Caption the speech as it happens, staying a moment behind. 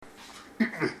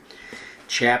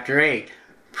Chapter 8.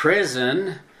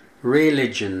 Prison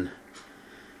Religion.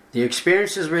 The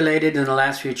experiences related in the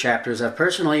last few chapters have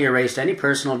personally erased any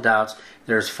personal doubts.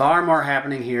 There's far more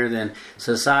happening here than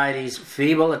society's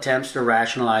feeble attempts to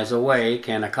rationalize away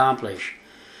can accomplish.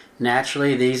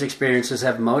 Naturally, these experiences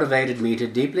have motivated me to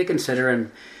deeply consider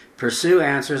and pursue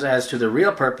answers as to the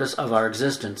real purpose of our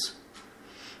existence.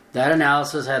 That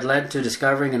analysis had led to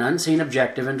discovering an unseen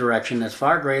objective and direction that's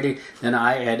far greater than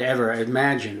I had ever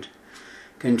imagined.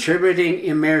 Contributing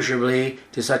immeasurably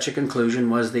to such a conclusion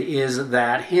was the Is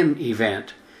That Him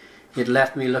event. It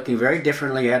left me looking very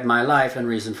differently at my life and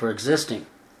reason for existing.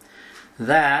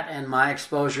 That, and my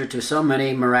exposure to so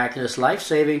many miraculous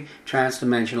life-saving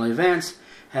transdimensional events,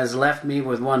 has left me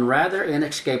with one rather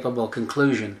inescapable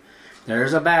conclusion. There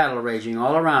is a battle raging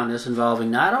all around us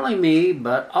involving not only me,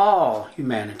 but all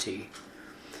humanity.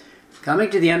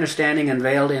 Coming to the understanding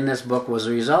unveiled in this book was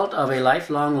the result of a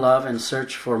lifelong love and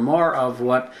search for more of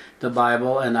what the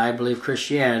Bible and I believe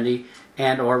Christianity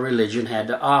and or religion had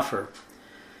to offer.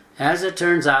 As it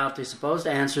turns out, the supposed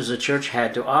answers the church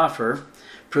had to offer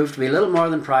proved to be little more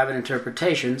than private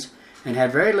interpretations and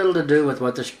had very little to do with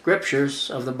what the scriptures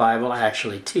of the Bible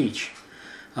actually teach.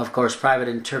 Of course, private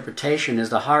interpretation is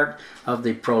the heart of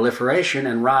the proliferation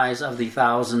and rise of the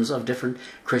thousands of different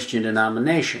Christian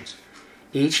denominations.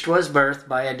 Each was birthed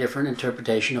by a different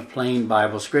interpretation of plain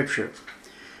Bible scripture.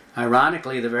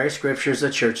 Ironically, the very scriptures the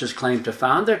churches claim to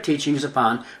found their teachings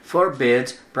upon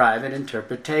forbids private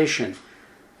interpretation.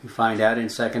 You find out in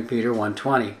 2 Peter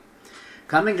 1:20.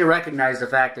 Coming to recognize the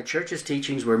fact that churches'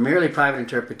 teachings were merely private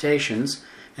interpretations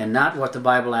and not what the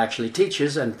Bible actually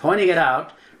teaches, and pointing it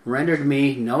out, rendered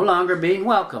me no longer being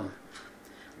welcome.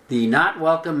 The not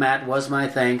welcome mat was my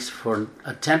thanks for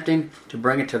attempting to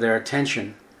bring it to their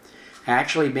attention.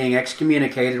 Actually being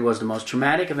excommunicated was the most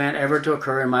traumatic event ever to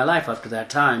occur in my life up to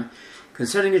that time,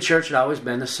 considering the church had always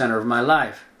been the center of my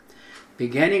life.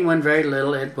 Beginning when very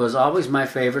little, it was always my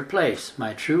favorite place,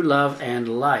 my true love and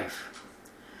life.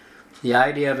 The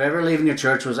idea of ever leaving the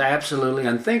church was absolutely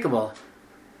unthinkable,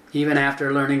 even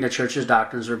after learning the church's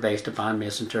doctrines were based upon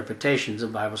misinterpretations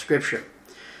of Bible scripture.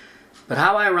 But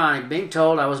how ironic, being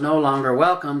told I was no longer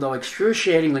welcome, though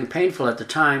excruciatingly painful at the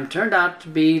time, turned out to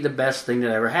be the best thing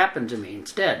that ever happened to me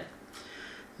instead.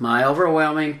 My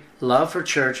overwhelming love for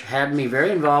church had me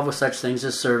very involved with such things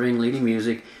as serving, leading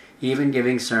music, even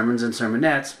giving sermons and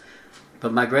sermonettes,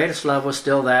 but my greatest love was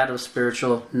still that of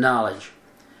spiritual knowledge.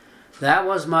 That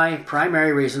was my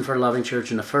primary reason for loving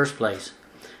church in the first place.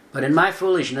 But in my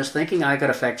foolishness, thinking I could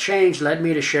affect change led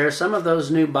me to share some of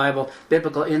those new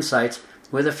biblical insights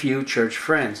with a few church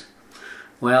friends.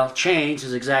 Well, change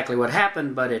is exactly what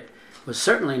happened, but it was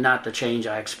certainly not the change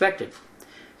I expected.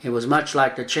 It was much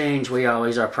like the change we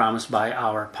always are promised by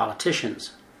our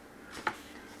politicians.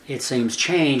 It seems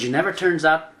change never turns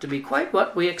out to be quite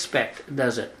what we expect,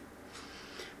 does it?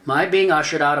 My being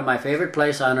ushered out of my favorite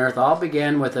place on earth all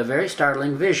began with a very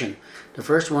startling vision, the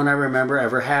first one I remember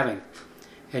ever having.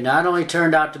 It not only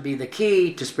turned out to be the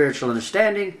key to spiritual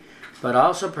understanding, but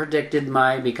also predicted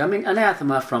my becoming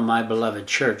anathema from my beloved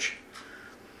church.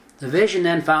 The vision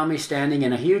then found me standing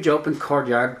in a huge open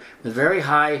courtyard with very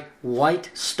high white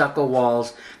stucco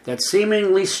walls that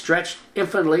seemingly stretched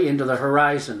infinitely into the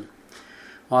horizon.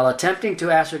 While attempting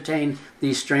to ascertain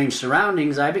these strange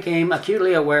surroundings, I became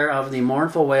acutely aware of the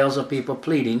mournful wails of people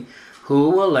pleading, "Who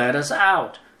will let us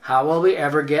out? How will we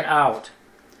ever get out?"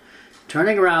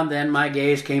 Turning around then, my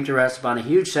gaze came to rest upon a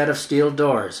huge set of steel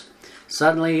doors.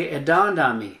 Suddenly it dawned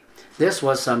on me. This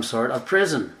was some sort of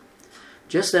prison.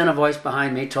 Just then a voice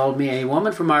behind me told me a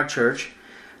woman from our church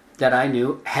that I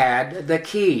knew had the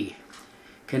key.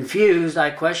 Confused, I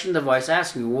questioned the voice,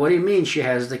 asking, "What do you mean she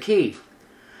has the key?"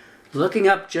 Looking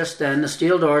up just then, the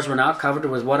steel doors were now covered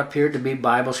with what appeared to be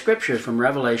Bible scriptures from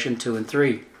Revelation 2 and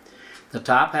 3. The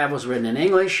top half was written in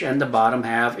English and the bottom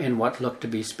half in what looked to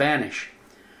be Spanish.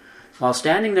 While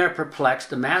standing there perplexed,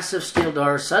 the massive steel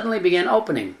doors suddenly began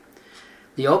opening.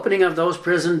 The opening of those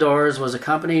prison doors was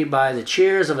accompanied by the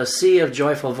cheers of a sea of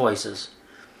joyful voices.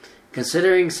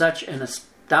 Considering such an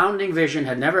astounding vision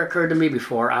had never occurred to me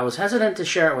before, I was hesitant to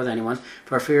share it with anyone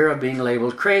for fear of being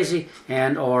labeled crazy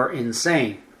and or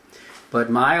insane. But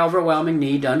my overwhelming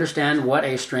need to understand what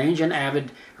a strange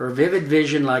and vivid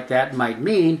vision like that might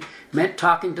mean meant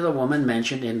talking to the woman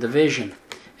mentioned in the vision.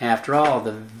 After all,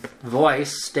 the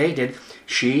voice stated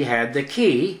she had the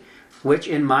key, which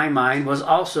in my mind was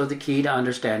also the key to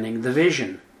understanding the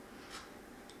vision.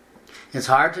 It's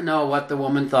hard to know what the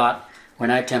woman thought when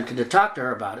I attempted to talk to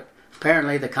her about it.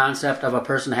 Apparently the concept of a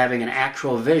person having an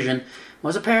actual vision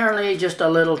was apparently just a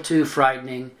little too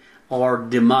frightening or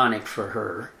demonic for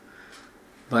her.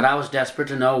 but I was desperate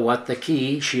to know what the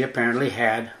key she apparently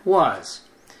had was.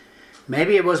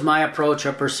 Maybe it was my approach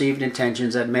or perceived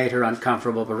intentions that made her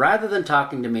uncomfortable, but rather than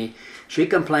talking to me, she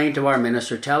complained to our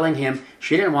minister, telling him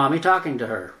she didn't want me talking to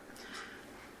her.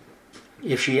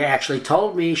 If she actually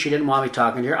told me she didn't want me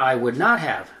talking to her, I would not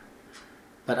have.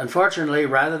 But unfortunately,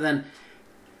 rather than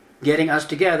getting us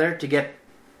together to get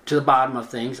to the bottom of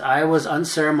things, I was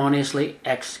unceremoniously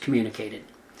excommunicated.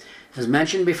 As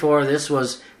mentioned before, this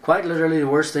was quite literally the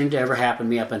worst thing to ever happen to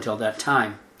me up until that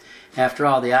time. After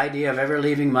all, the idea of ever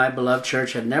leaving my beloved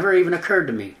church had never even occurred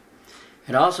to me.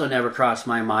 It also never crossed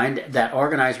my mind that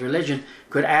organized religion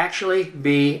could actually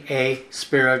be a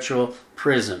spiritual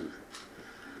prison.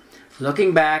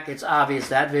 Looking back, it's obvious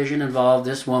that vision involved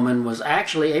this woman was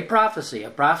actually a prophecy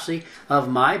of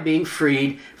my being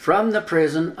freed from the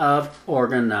prison of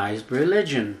organized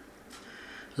religion.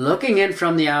 Looking in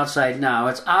from the outside now,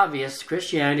 it's obvious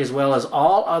Christianity, as well as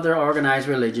all other organized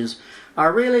religions,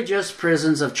 are really just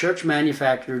prisons of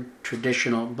church-manufactured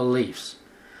traditional beliefs.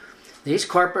 These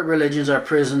corporate religions are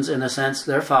prisons in the sense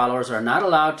their followers are not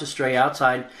allowed to stray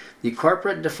outside the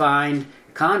corporate-defined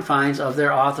confines of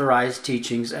their authorized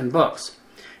teachings and books.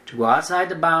 To go outside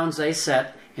the bounds they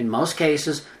set, in most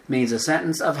cases, means a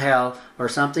sentence of hell or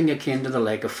something akin to the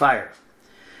lake of fire.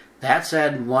 That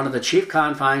said, one of the chief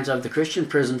confines of the Christian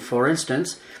prison, for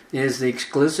instance, is the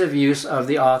exclusive use of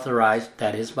the authorized,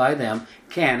 that is by them,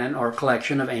 canon or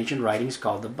collection of ancient writings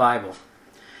called the Bible.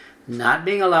 Not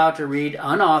being allowed to read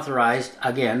unauthorized,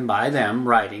 again by them,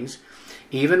 writings,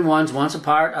 even ones once a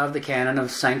part of the canon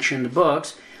of sanctioned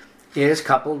books, is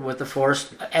coupled with the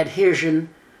forced adherence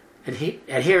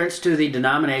to the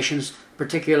denomination's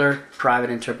particular private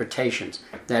interpretations,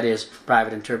 that is,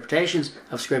 private interpretations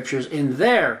of scriptures in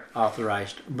their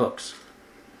authorized books.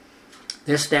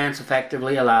 This stance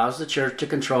effectively allows the church to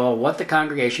control what the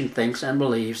congregation thinks and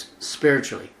believes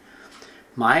spiritually.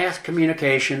 My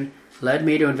excommunication led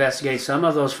me to investigate some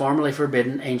of those formerly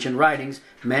forbidden ancient writings,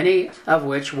 many of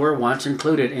which were once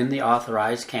included in the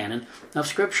authorized canon of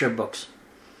scripture books.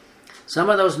 Some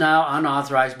of those now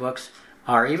unauthorized books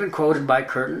are even quoted by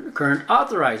current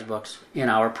authorized books in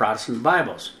our Protestant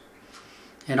Bibles.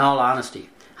 In all honesty,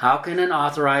 how can an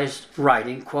authorized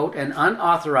writing quote an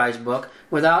unauthorized book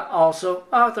without also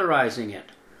authorizing it?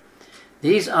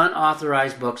 These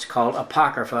unauthorized books, called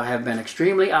Apocrypha, have been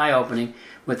extremely eye-opening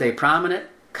with a prominent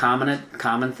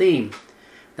common theme.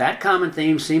 That common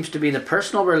theme seems to be the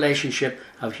personal relationship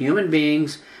of human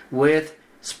beings with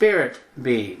spirit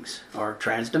beings, or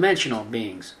transdimensional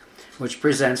beings, which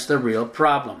presents the real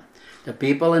problem. The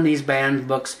people in these banned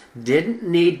books didn't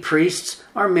need priests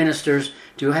or ministers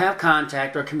to have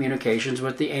contact or communications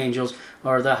with the angels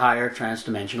or the higher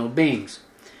transdimensional beings.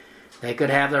 They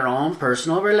could have their own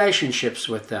personal relationships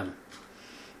with them.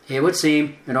 It would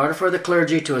seem, in order for the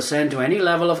clergy to ascend to any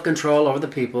level of control over the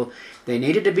people, they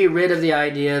needed to be rid of the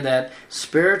idea that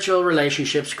spiritual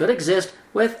relationships could exist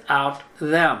without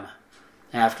them.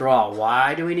 After all,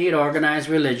 why do we need organized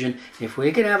religion if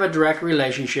we can have a direct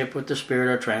relationship with the spirit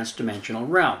or transdimensional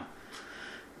realm?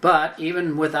 But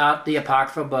even without the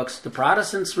Apocrypha books, the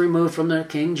Protestants removed from the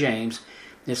King James,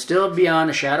 is still beyond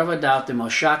a shadow of a doubt the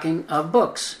most shocking of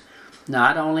books.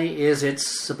 Not only is it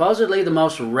supposedly the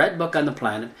most read book on the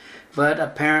planet, but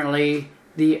apparently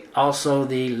also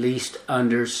the least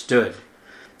understood.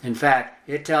 In fact,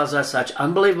 it tells us such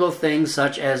unbelievable things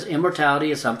such as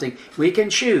immortality is something we can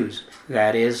choose,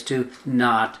 that is, to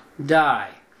not die.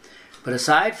 But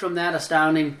aside from that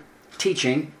astounding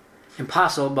teaching,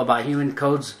 impossible human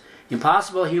codes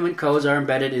are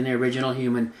embedded in the original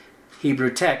human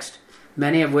Hebrew text,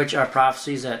 many of which are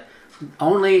prophecies that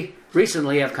only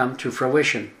recently have come to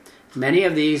fruition. Many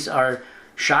of these are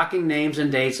shocking names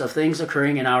and dates of things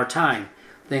occurring in our time,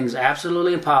 things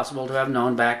absolutely impossible to have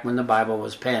known back when the Bible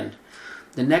was penned.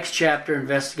 The next chapter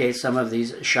investigates some of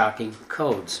these shocking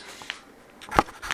codes.